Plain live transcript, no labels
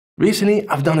Recently,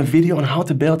 I've done a video on how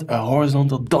to build a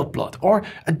horizontal dot plot or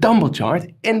a Dumble chart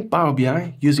in Power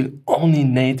BI using only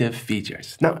native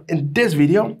features. Now, in this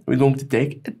video, we're going to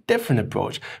take a different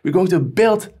approach. We're going to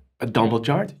build a Dumble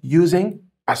chart using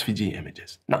SVG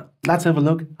images. Now, let's have a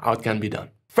look how it can be done.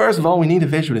 First of all, we need a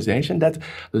visualization that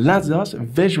lets us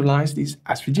visualize these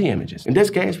SVG images. In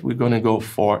this case, we're going to go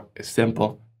for a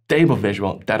simple table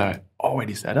visual that I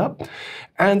already set up.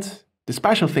 And the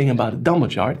special thing about a Dumble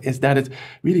chart is that it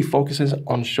really focuses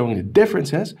on showing the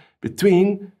differences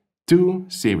between two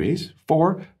series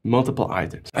for multiple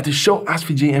items. And to show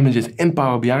SVG images in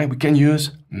Power BI, we can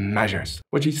use measures.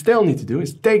 What you still need to do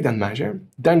is take that measure,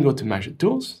 then go to Measure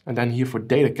Tools, and then here for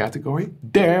Data Category,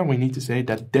 there we need to say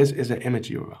that this is an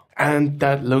image URL. And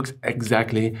that looks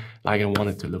exactly like I want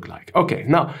it to look like. Okay,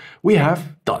 now we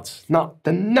have dots. Now,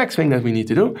 the next thing that we need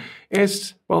to do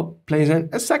is, well, place in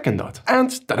a second dot. And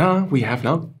ta-da, we have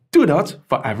now 2 dots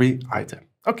for every item.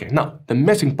 Okay, now the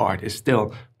missing part is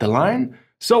still the line.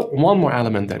 So one more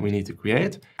element that we need to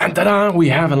create. And ta-da, we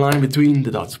have a line between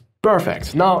the dots.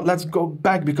 Perfect. Now let's go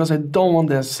back because I don't want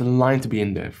this line to be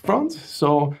in the front.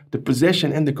 So the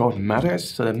position in the code matters.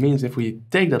 So that means if we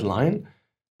take that line,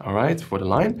 all right, for the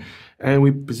line, and we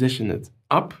position it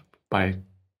up by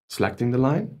selecting the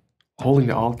line, holding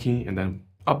the Alt key and then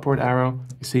upward arrow,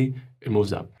 you see, it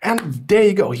moves up. And there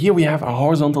you go. Here we have our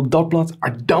horizontal dot plot, our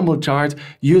Dumble chart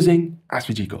using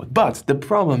SVG code. But the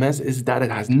problem is that it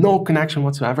has no connection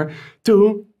whatsoever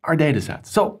to our data set.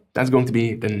 So that's going to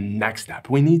be the next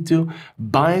step. We need to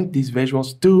bind these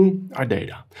visuals to our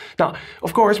data. Now,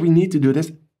 of course, we need to do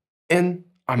this in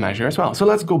our measure as well. So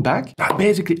let's go back. Now,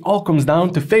 basically, all comes down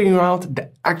to figuring out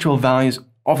the actual values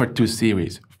of our 2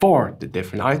 series for the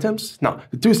different items. Now,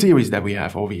 the 2 series that we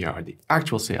have over here are the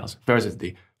actual sales versus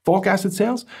the forecasted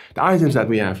sales. The items that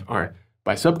we have are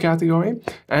by subcategory,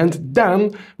 and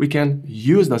then we can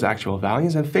use those actual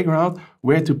values and figure out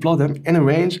where to plot them in a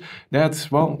range that,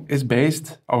 well, is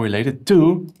based or related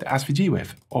to the SVG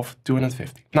width of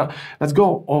 250. Now, let's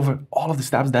go over all of the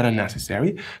steps that are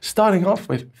necessary, starting off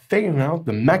with figuring out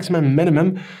the maximum and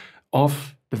minimum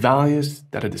of the values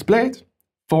that are displayed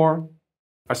for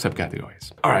our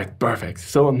subcategories. All right, perfect.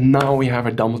 So now we have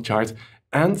our Dumble chart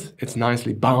and it's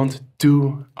nicely bound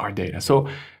to our data. So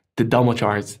the Dumble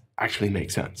charts actually make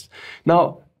sense.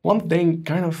 Now, one thing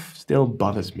kind of still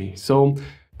bothers me. So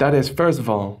that is, first of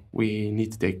all, we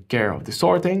need to take care of the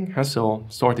sorting. So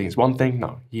sorting is one thing.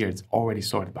 Now here it's already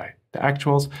sorted by the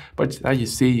actuals, but as you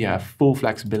see, you have full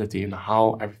flexibility in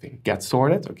how everything gets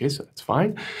sorted. Okay, so that's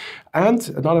fine. And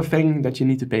another thing that you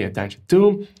need to pay attention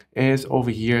to is over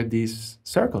here, these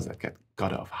circles that get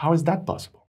cut off. How is that possible?